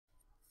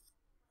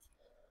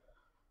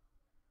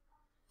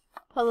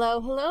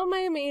Hello, hello, my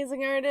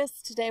amazing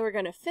artists. Today we're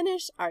going to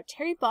finish our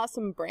cherry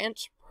blossom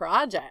branch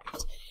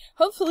project.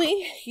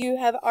 Hopefully you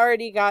have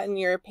already gotten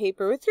your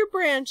paper with your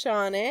branch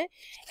on it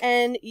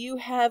and you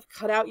have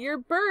cut out your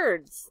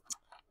birds.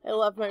 I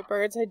love my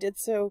birds. I did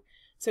so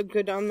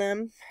good on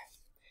them.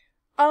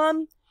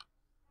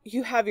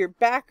 You have your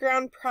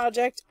background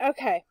project.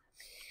 Okay.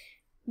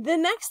 The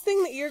next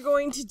thing that you're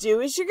going to do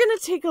is you're going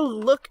to take a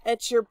look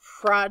at your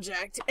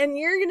project and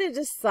you're going to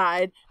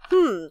decide,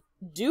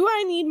 do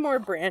I need more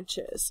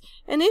branches?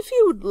 And if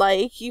you would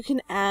like, you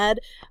can add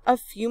a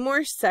few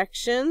more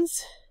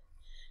sections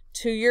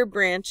to your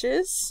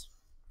branches,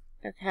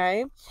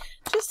 okay?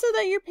 Just so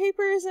that your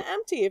paper isn't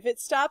empty. If it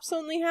stops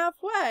only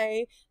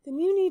halfway, then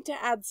you need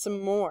to add some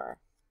more.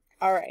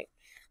 All right,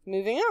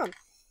 moving on.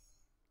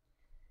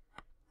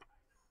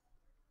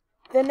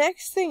 The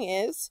next thing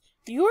is,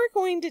 you are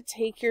going to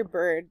take your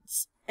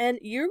birds and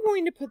you're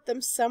going to put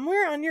them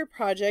somewhere on your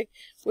project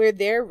where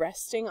they're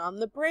resting on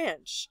the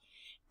branch.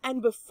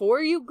 And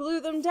before you glue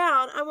them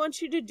down, I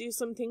want you to do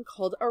something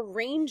called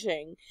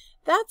arranging.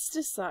 That's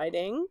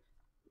deciding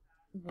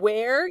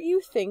where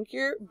you think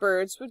your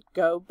birds would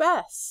go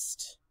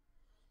best.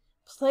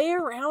 Play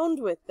around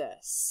with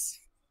this,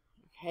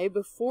 okay,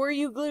 before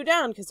you glue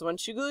down, because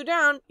once you glue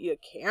down, you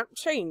can't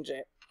change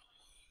it.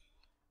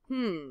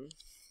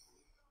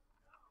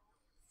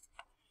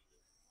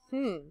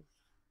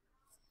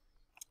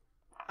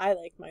 I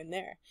like mine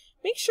there.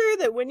 Make sure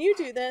that when you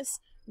do this,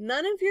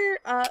 none of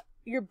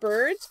your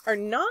birds are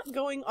not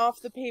going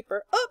off the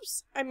paper.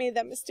 Oops, I made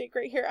that mistake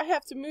right here. I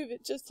have to move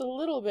it just a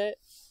little bit.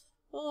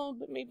 Oh,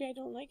 but maybe I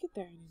don't like it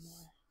there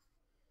anymore.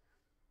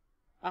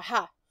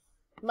 Aha,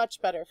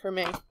 much better for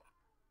me.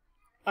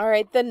 All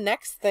right, the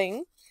next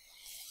thing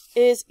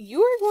is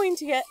you are going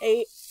to get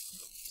a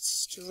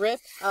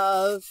strip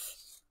of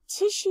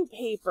tissue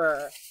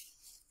paper.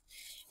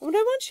 What I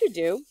want you to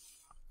do,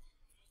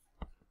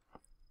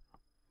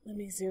 let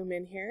me zoom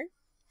in here.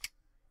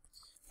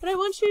 What I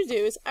want you to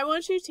do is I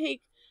want you to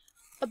take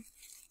a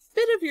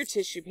bit of your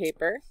tissue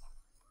paper,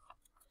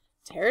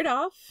 tear it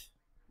off,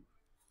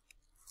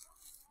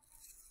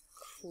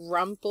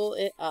 crumple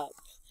it up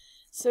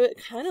so it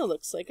kind of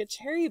looks like a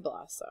cherry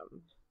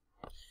blossom.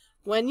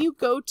 When you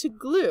go to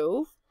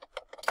glue,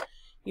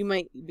 you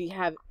might be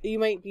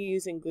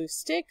using glue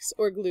sticks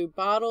or glue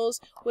bottles.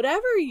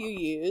 Whatever you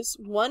use,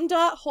 one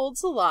dot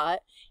holds a lot,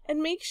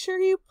 and make sure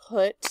you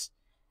put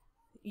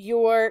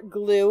your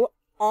glue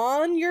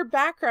on your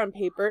background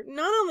paper,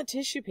 not on the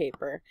tissue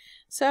paper.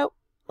 So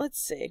let's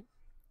see.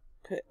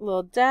 Put a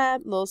little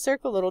dab, little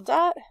circle, little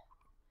dot.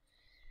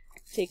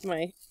 Take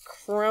my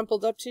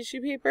crumpled up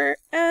tissue paper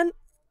and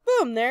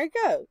boom, there it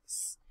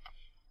goes.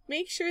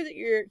 Make sure that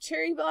your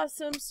cherry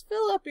blossoms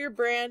fill up your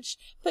branch,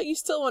 but you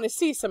still want to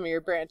see some of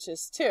your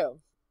branches too.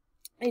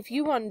 If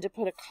you wanted to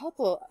put a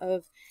couple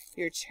of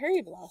your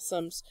cherry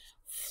blossoms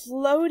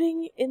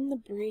floating in the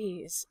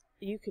breeze,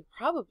 you could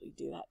probably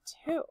do that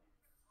too.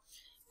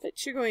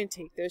 But you're going to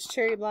take those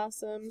cherry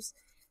blossoms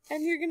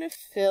and you're going to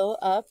fill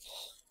up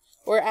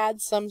or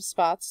add some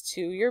spots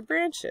to your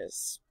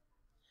branches.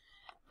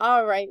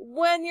 All right,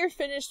 when you're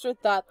finished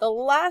with that, the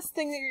last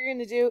thing that you're going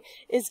to do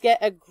is get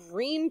a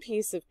green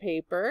piece of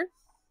paper.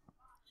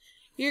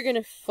 You're going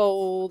to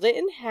fold it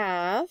in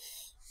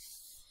half.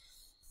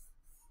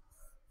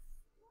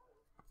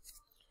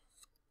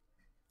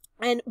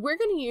 And we're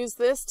going to use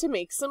this to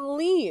make some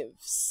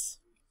leaves.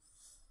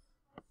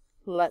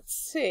 Let's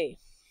see.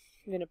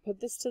 I'm going to put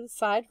this to the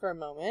side for a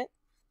moment.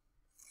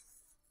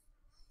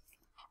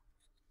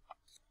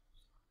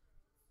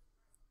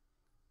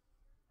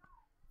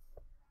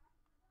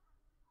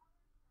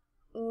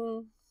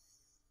 The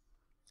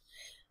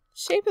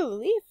shape of the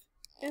leaf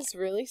is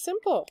really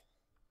simple.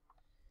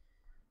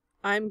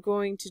 I'm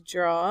going to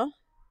draw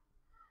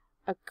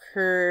a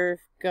curve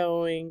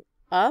going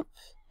up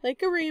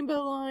like a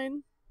rainbow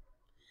line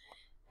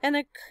and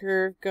a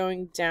curve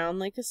going down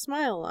like a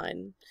smile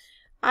line.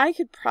 I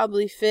could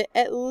probably fit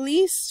at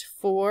least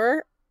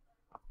 4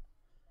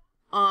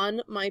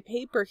 on my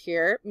paper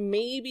here,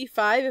 maybe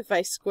 5 if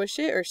I squish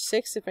it, or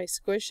 6 if I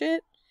squish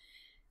it,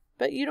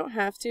 but you don't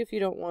have to if you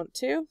don't want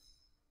to.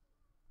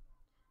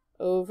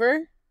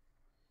 Over,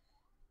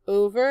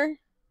 over,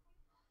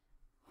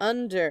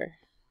 under,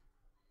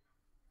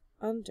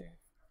 under,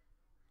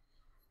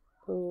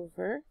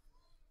 over,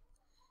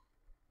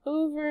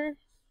 over,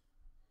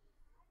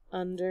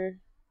 under,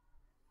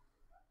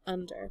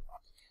 under.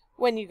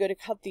 When you go to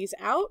cut these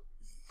out,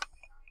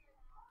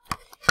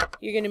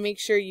 you're going to make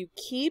sure you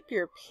keep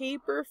your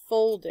paper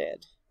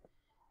folded.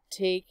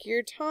 Take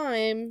your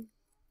time.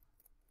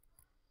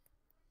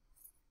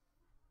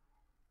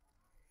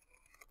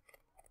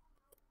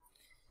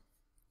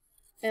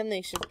 And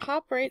they should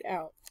pop right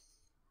out.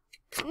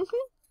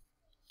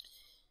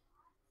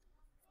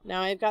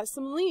 Now I've got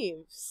some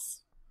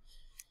leaves.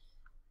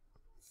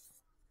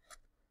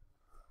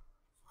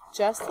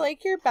 Just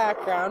like your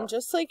background,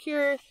 just like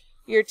your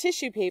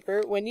tissue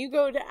paper, when you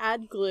go to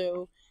add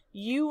glue,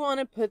 you want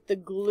to put the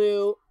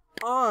glue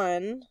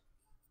on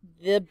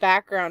the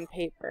background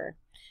paper.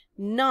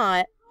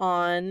 not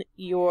on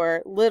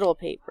your little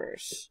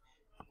papers.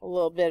 A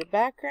little bit of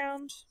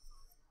background.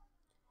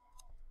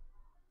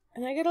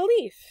 And I get a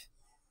leaf.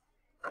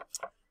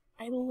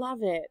 I love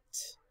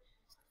it.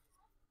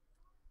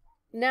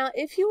 Now,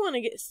 if you want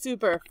to get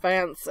super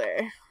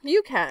fancy,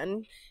 you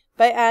can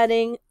by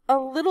adding a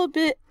little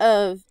bit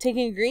of,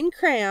 taking a green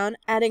crayon,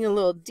 adding a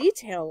little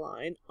detail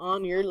line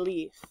on your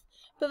leaf.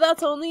 But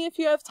that's only if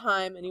you have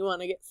time and you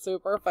want to get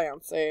super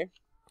fancy.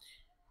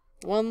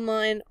 One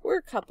line or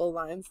a couple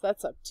lines,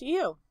 that's up to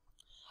you.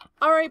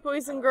 Alright,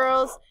 boys and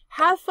girls,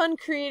 have fun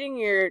creating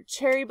your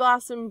cherry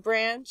blossom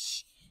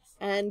branch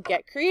and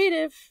get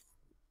creative.